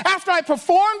things, after I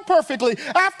performed perfectly,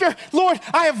 after, Lord,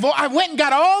 I went and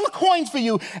got all the coins for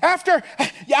you, after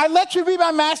I let you be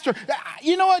my master,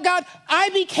 you know what, God? I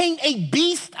became a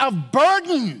beast of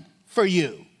burden for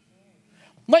you.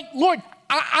 Like, Lord,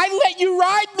 I let you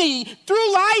ride me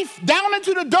through life down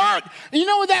into the dirt. And you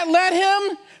know what that led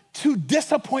him? To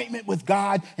disappointment with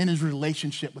God and his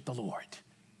relationship with the Lord.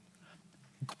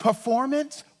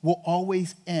 Performance will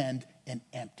always end in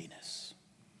emptiness.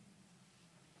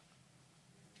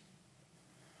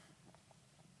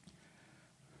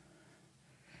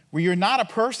 where you're not a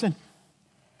person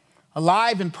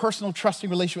alive in personal trusting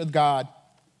relationship with God.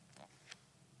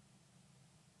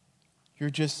 You're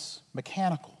just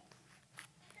mechanical.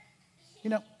 You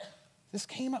know, this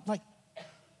came up like,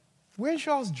 where's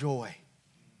y'all's joy?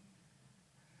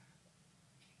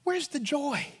 Where's the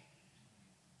joy?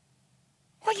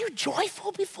 Are you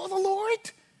joyful before the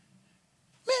Lord?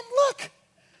 Man, look,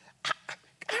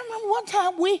 I remember one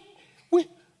time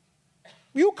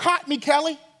you caught me,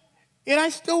 Kelly, and I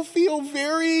still feel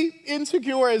very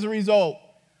insecure as a result.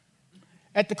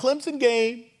 At the Clemson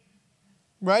game,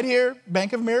 right here,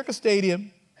 Bank of America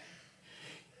Stadium,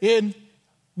 and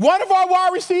one of our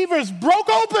wide receivers broke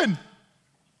open.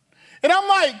 And I'm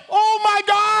like, oh my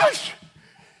gosh,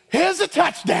 here's a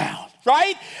touchdown,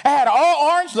 right? I had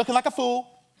all orange, looking like a fool.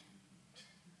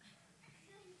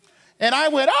 And I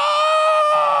went,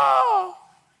 oh!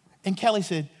 And Kelly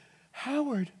said,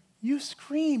 Howard, you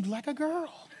screamed like a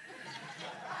girl.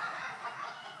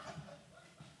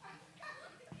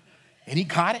 And he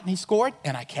caught it and he scored,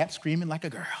 and I kept screaming like a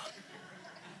girl.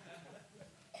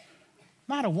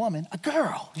 Not a woman, a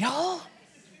girl, y'all.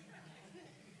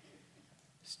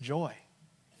 It's joy.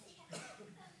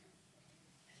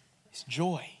 It's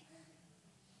joy.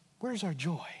 Where's our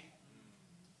joy?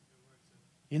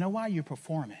 You know why you're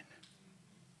performing?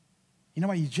 You know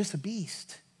why you're just a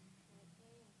beast?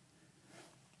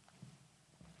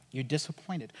 You're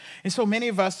disappointed. And so many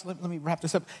of us, let me wrap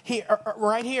this up. Here,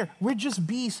 right here, we're just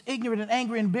beasts, ignorant and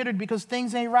angry and bitter because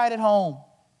things ain't right at home.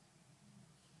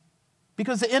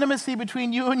 Because the intimacy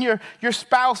between you and your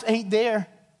spouse ain't there.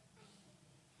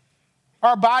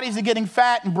 Our bodies are getting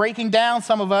fat and breaking down,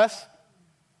 some of us.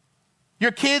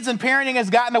 Your kids and parenting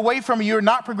has gotten away from you. You're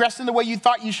not progressing the way you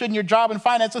thought you should in your job and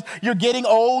finances. You're getting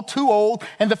old, too old.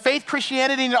 And the faith,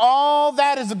 Christianity, and all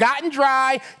that has gotten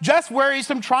dry, just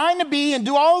worrisome, trying to be and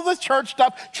do all of this church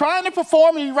stuff, trying to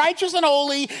perform and be righteous and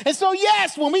holy. And so,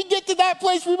 yes, when we get to that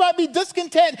place, we might be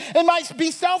discontent and might be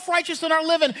self-righteous in our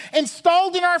living,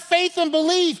 installed in our faith and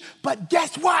belief. But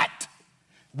guess what?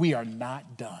 We are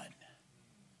not done.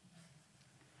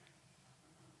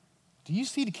 Do you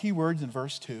see the key words in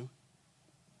verse 2?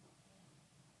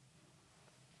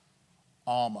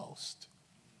 Almost.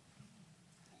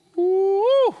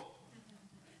 Woo!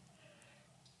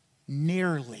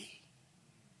 Nearly.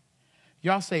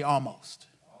 Y'all say almost.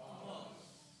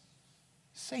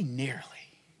 Say nearly.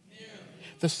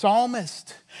 The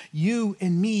psalmist, you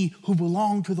and me who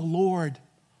belong to the Lord,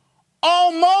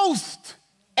 almost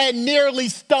and nearly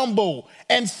stumble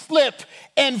and slip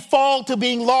and fall to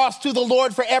being lost to the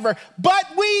Lord forever. But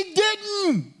we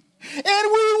didn't. And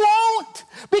we won't,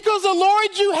 because the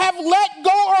Lord you have let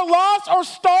go or lost or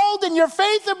stalled in your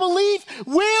faith and belief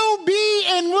will be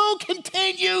and will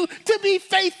continue to be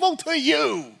faithful to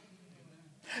you.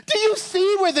 Do you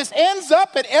see where this ends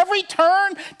up at every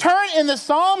turn in the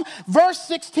psalm? Verse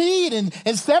 16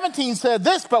 and 17 said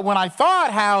this, but when I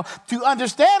thought how to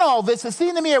understand all this, it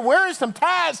seemed to me a wearisome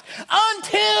task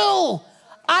until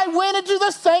I went into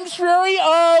the sanctuary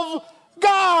of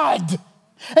God.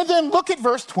 And then look at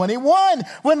verse 21.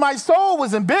 When my soul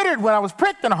was embittered, when I was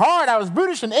pricked and hard, I was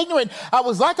brutish and ignorant, I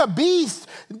was like a beast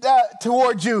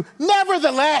toward you.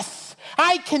 Nevertheless,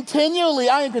 I am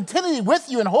continually with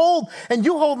you and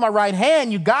you hold my right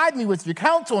hand. You guide me with your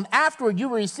counsel, and afterward you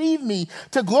receive me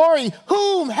to glory.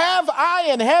 Whom have I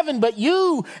in heaven but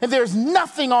you? And there's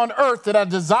nothing on earth that I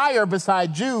desire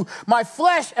beside you. My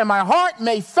flesh and my heart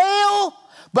may fail,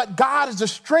 but God is the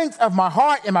strength of my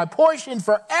heart and my portion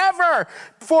forever.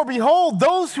 For behold,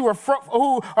 those who are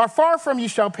far from you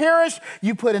shall perish.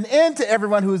 You put an end to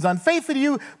everyone who is unfaithful to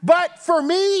you. But for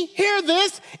me, hear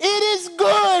this, it is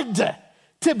good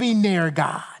to be near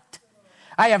God.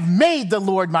 I have made the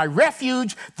Lord my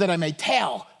refuge that I may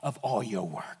tell of all your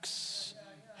works.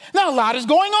 Now, a lot is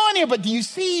going on here, but do you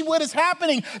see what is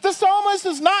happening? The psalmist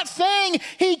is not saying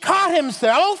he caught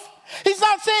himself. He's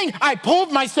not saying, I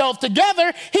pulled myself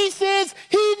together. He says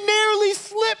he nearly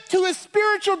slipped to his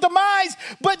spiritual demise.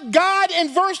 But God,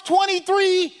 in verse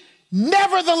 23,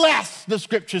 nevertheless, the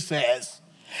scripture says.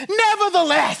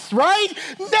 Nevertheless, right?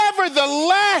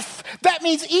 Nevertheless. That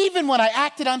means even when I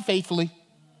acted unfaithfully,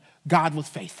 God was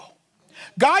faithful.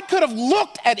 God could have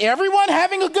looked at everyone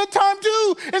having a good time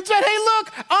too and said, hey,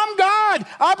 look, I'm God.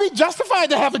 I'll be justified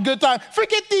to have a good time.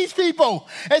 Forget these people.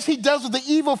 As he does with the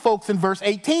evil folks in verse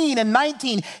 18 and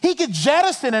 19, he could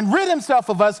jettison and rid himself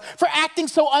of us for acting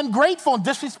so ungrateful and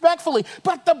disrespectfully.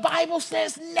 But the Bible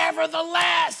says,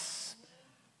 nevertheless,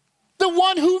 the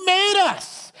one who made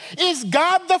us is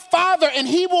God the Father, and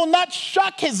he will not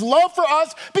shuck his love for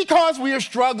us because we are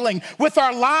struggling with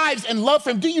our lives and love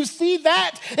for him. Do you see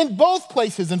that in both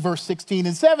places in verse 16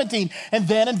 and 17? And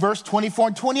then in verse 24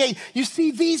 and 28, you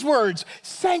see these words,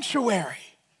 sanctuary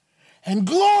and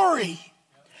glory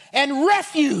and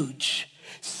refuge.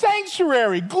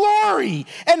 Sanctuary, glory,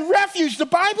 and refuge. The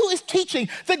Bible is teaching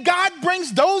that God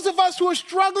brings those of us who are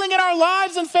struggling in our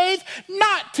lives and faith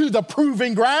not to the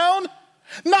proving ground,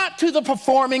 not to the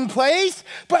performing place,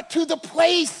 but to the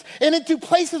place and into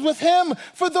places with him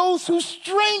for those whose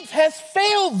strength has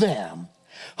failed them,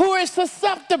 who are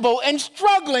susceptible and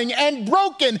struggling and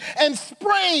broken and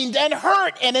sprained and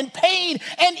hurt and in pain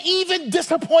and even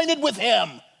disappointed with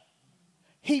him.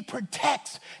 He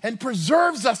protects and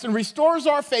preserves us and restores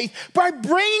our faith by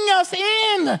bringing us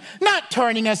in, not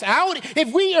turning us out.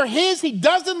 If we are his, he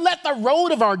doesn't let the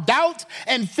road of our doubts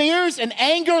and fears and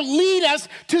anger lead us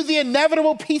to the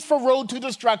inevitable peaceful road to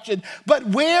destruction, but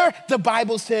where the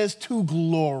Bible says to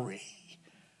glory,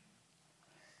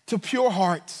 to pure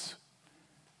hearts,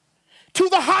 to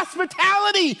the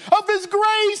hospitality of his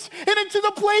grace, and into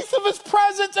the place of his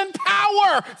presence and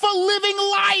power for living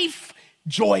life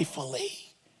joyfully.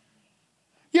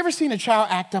 You ever seen a child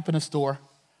act up in a store?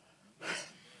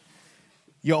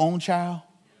 Your own child?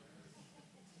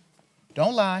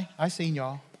 Don't lie. I seen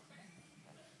y'all.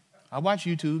 I watch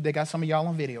YouTube. They got some of y'all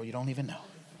on video. You don't even know.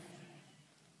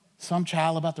 Some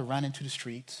child about to run into the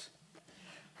streets.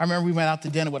 I remember we went out to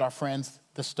dinner with our friends,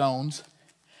 the Stones.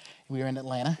 We were in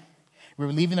Atlanta. We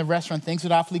were leaving the restaurant. Things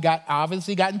had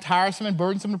obviously gotten tiresome and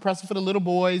burdensome and depressing for the little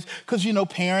boys because,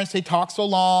 parents, they talk so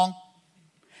long.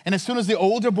 And as soon as the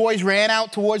older boys ran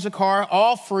out towards the car,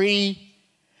 all free,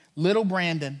 little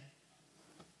Brandon,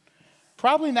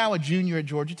 probably now a junior at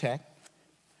Georgia Tech,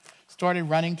 started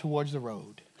running towards the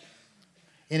road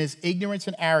in his ignorance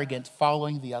and arrogance,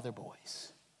 following the other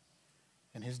boys.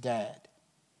 And his dad,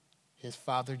 his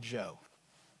father Joe,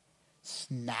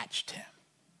 snatched him.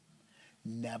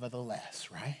 Nevertheless,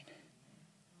 right?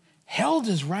 Held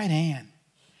his right hand,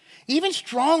 even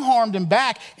strong-armed him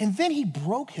back, and then he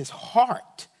broke his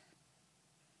heart.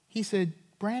 He said,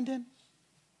 Brandon,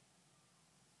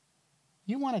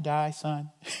 you want to die, son?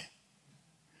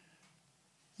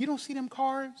 You don't see them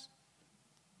cars?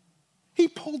 He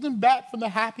pulled him back from the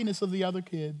happiness of the other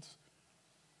kids.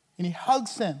 And he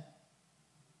hugs him.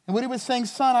 And what he was saying,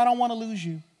 son, I don't want to lose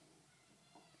you.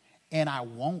 And I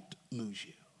won't lose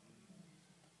you.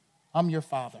 I'm your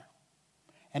father.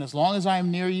 And as long as I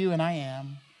am near you, and I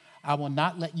am, I will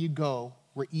not let you go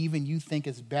where even you think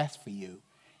is best for you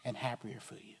and happier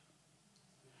for you.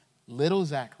 Little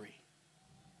Zachary,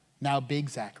 now big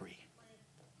Zachary.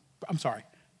 I'm sorry,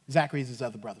 Zachary is his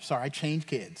other brother. Sorry, I changed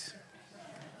kids.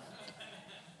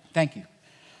 Thank you.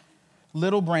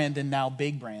 Little Brandon, now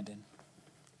big Brandon,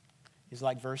 is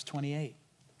like verse 28.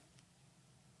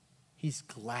 He's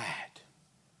glad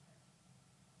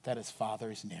that his father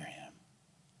is near him.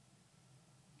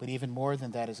 But even more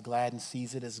than that, is glad and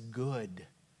sees it as good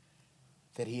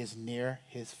that he is near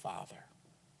his father,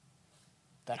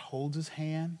 that holds his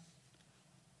hand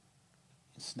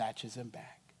and snatches him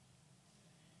back.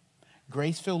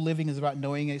 Grace-filled living is about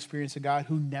knowing and experiencing a God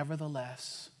who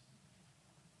nevertheless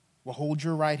will hold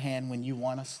your right hand when you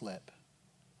want to slip.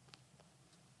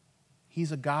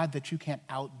 He's a God that you can't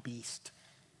outbeast,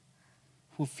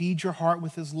 who will feed your heart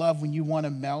with his love when you want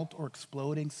to melt or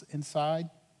explode inside,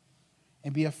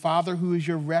 and be a father who is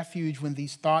your refuge when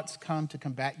these thoughts come to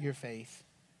combat your faith.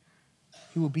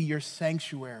 He will be your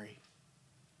sanctuary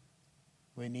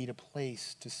when you need a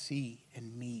place to see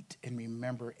and meet and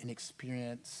remember and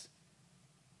experience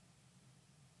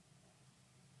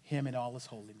him in all his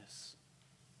holiness.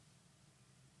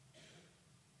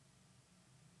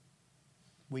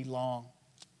 We long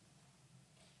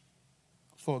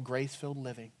for a grace-filled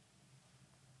living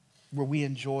where we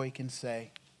can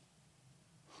say,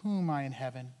 whom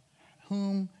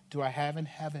do I have in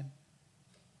heaven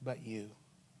but you?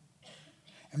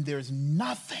 And there's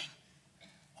nothing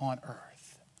on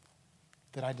earth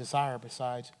that I desire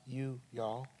besides you,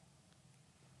 y'all.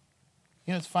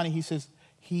 It's funny, he says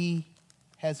he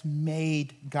has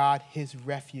made God his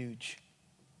refuge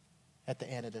at the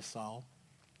end of this psalm.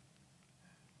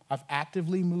 I've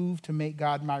actively moved to make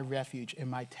God my refuge and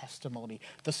my testimony,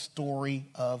 the story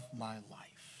of my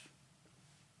life.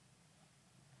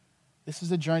 This is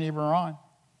the journey we're on.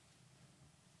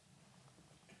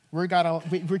 We're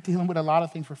dealing with a lot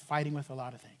of things. We're fighting with a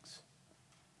lot of things.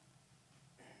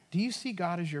 Do you see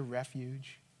God as your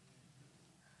refuge?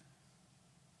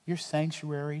 Your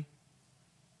sanctuary?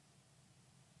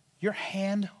 Your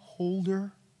hand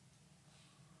holder?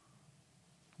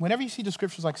 Whenever you see the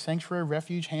scriptures like sanctuary,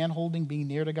 refuge, hand-holding, being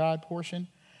near to God portion,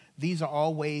 these are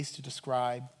all ways to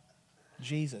describe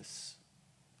Jesus.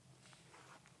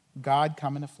 God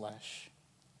come in the flesh.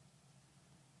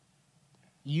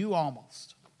 You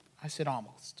almost, I said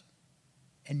almost,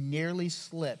 and nearly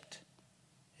slipped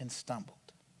and stumbled.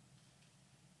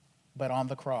 But on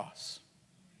the cross,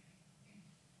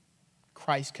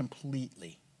 Christ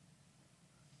completely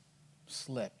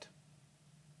slipped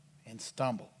and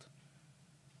stumbled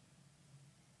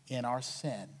in our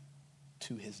sin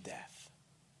to his death,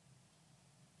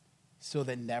 so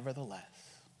that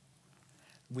nevertheless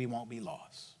we won't be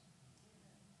lost.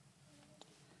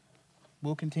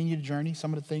 We'll continue to journey.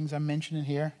 Some of the things I'm mentioning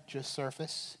here just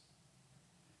surface,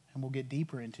 and we'll get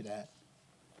deeper into that.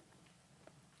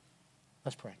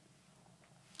 Let's pray.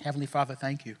 Heavenly Father,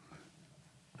 thank you.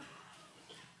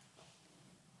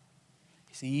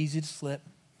 It's easy to slip.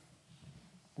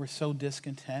 We're so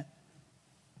discontent.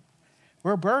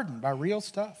 We're burdened by real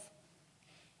stuff.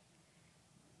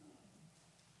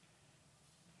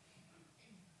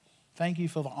 Thank you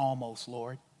for the almost,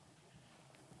 Lord.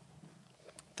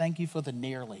 Thank you for the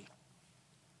nearly.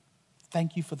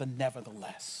 Thank you for the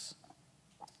nevertheless.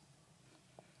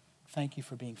 Thank you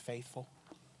for being faithful.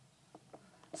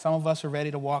 Some of us are ready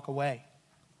to walk away.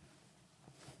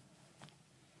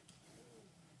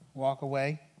 Walk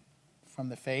away from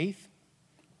the faith.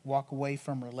 Walk away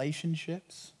from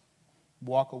relationships.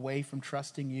 Walk away from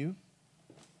trusting you.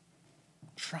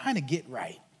 Trying to get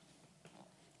right.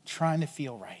 Trying to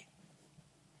feel right.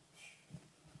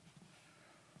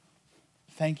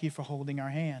 Thank you for holding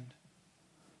our hand.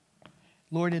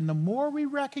 Lord, and the more we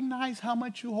recognize how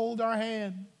much you hold our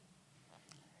hand,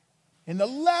 and the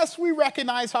less we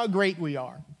recognize how great we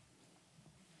are,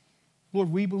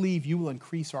 Lord, we believe you will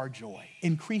increase our joy.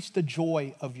 Increase the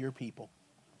joy of your people.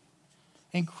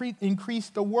 Increase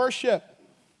the worship.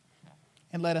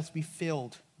 And let us be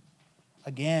filled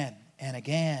again and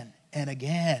again and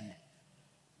again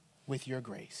with your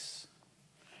grace.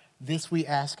 This we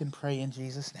ask and pray in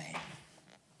Jesus' name.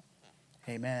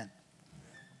 Amen.